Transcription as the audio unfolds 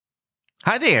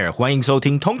Hi there, 欢迎收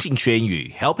听通勤学英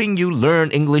语 Helping you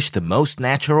learn English the most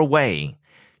natural way.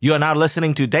 You are now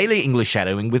listening to Daily English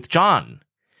Shadowing with John.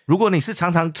 如果你是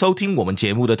常常收听我们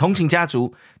节目的通勤家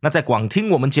族，那在广听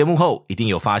我们节目后，一定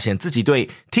有发现自己对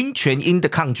听全音的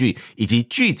抗拒，以及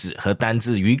句子和单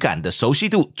字语感的熟悉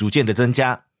度逐渐的增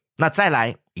加。那再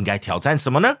来，应该挑战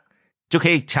什么呢？就可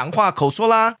以强化口说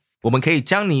啦。我们可以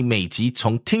将你每集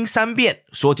从听3遍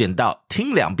缩减到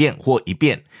听2遍或1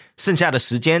遍，剩下的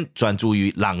时间专注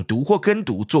于朗读或跟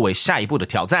读作为下一步的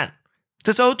挑战。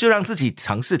这周就让自己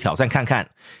尝试挑战看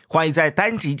看，欢迎在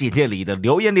单集简介里的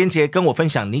留言连结跟我分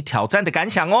享你挑战的感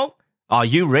想哦。Are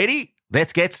you ready?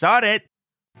 Let's get started!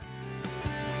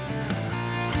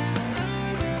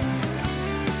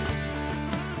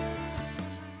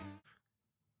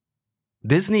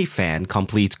 Disney fan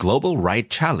completes global ride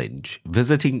challenge,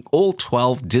 visiting all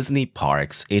 12 Disney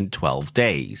parks in 12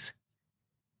 days.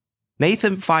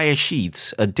 Nathan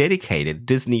Firesheets, a dedicated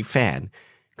Disney fan,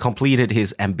 completed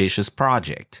his ambitious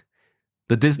project,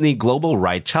 the Disney Global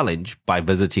Ride Challenge, by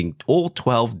visiting all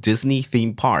 12 Disney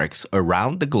theme parks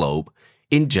around the globe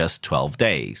in just 12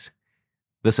 days.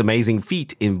 This amazing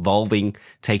feat involving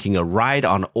taking a ride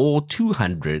on all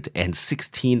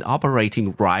 216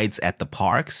 operating rides at the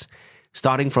parks,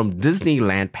 starting from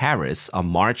Disneyland Paris on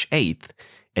March 8th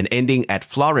and ending at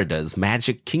Florida's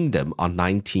Magic Kingdom on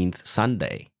 19th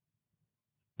Sunday.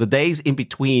 The days in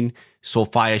between saw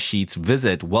Firesheets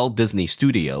visit Walt Disney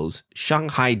Studios,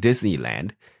 Shanghai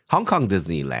Disneyland, Hong Kong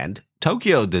Disneyland,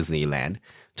 Tokyo Disneyland,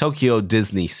 Tokyo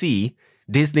Disney Sea,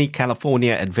 Disney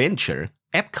California Adventure,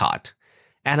 Ep.K,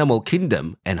 Animal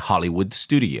Kingdom, and Hollywood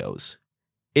Studios.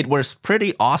 It was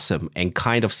pretty awesome and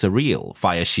kind of surreal,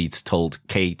 Firesheets told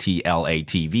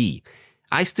KTLA-TV.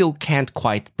 I still can't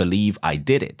quite believe I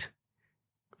did it.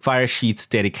 Firesheets'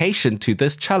 dedication to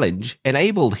this challenge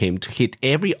enabled him to hit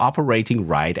every operating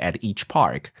ride at each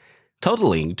park,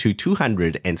 totaling to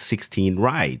 216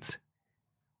 rides.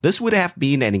 This would have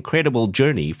been an incredible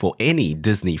journey for any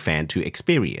Disney fan to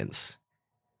experience.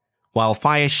 While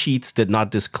Firesheets did not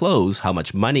disclose how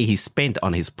much money he spent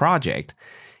on his project,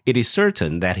 it is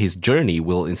certain that his journey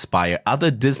will inspire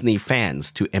other Disney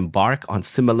fans to embark on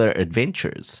similar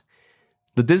adventures.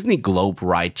 The Disney Globe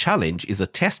Ride Challenge is a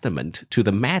testament to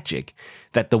the magic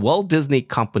that the Walt Disney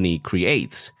Company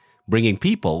creates, bringing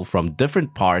people from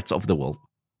different parts of the world.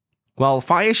 While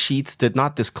Firesheets did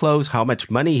not disclose how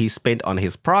much money he spent on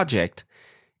his project,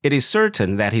 it is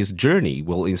certain that his journey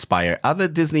will inspire other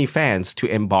Disney fans to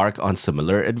embark on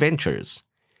similar adventures.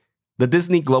 The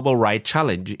Disney Global Ride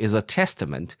Challenge is a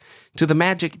testament to the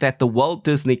magic that the Walt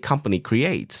Disney Company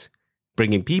creates,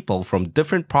 bringing people from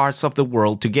different parts of the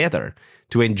world together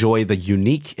to enjoy the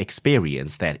unique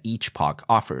experience that each park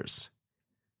offers.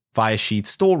 Firesheets'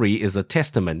 story is a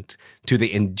testament to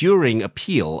the enduring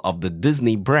appeal of the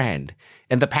Disney brand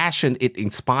and the passion it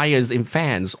inspires in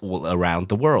fans all around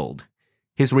the world.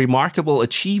 His remarkable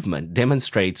achievement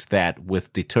demonstrates that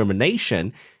with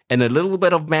determination and a little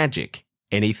bit of magic,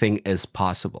 anything is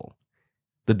possible.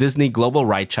 The Disney Global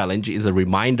Ride Challenge is a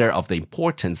reminder of the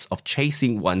importance of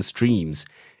chasing one's dreams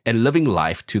and living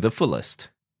life to the fullest.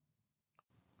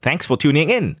 Thanks for tuning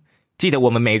in. 记得我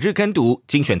们每日跟读、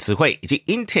精选词汇以及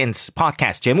Intense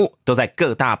Podcast 节目都在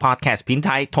各大 Podcast 平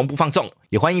台同步放送，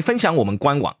也欢迎分享我们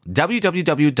官网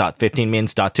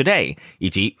www.15minutes.today 以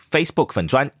及 Facebook 粉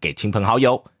专给亲朋好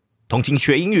友。通勤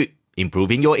学英语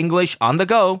Improving your English on the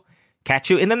go.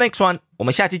 Catch you in the next one. 我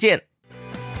们下期见。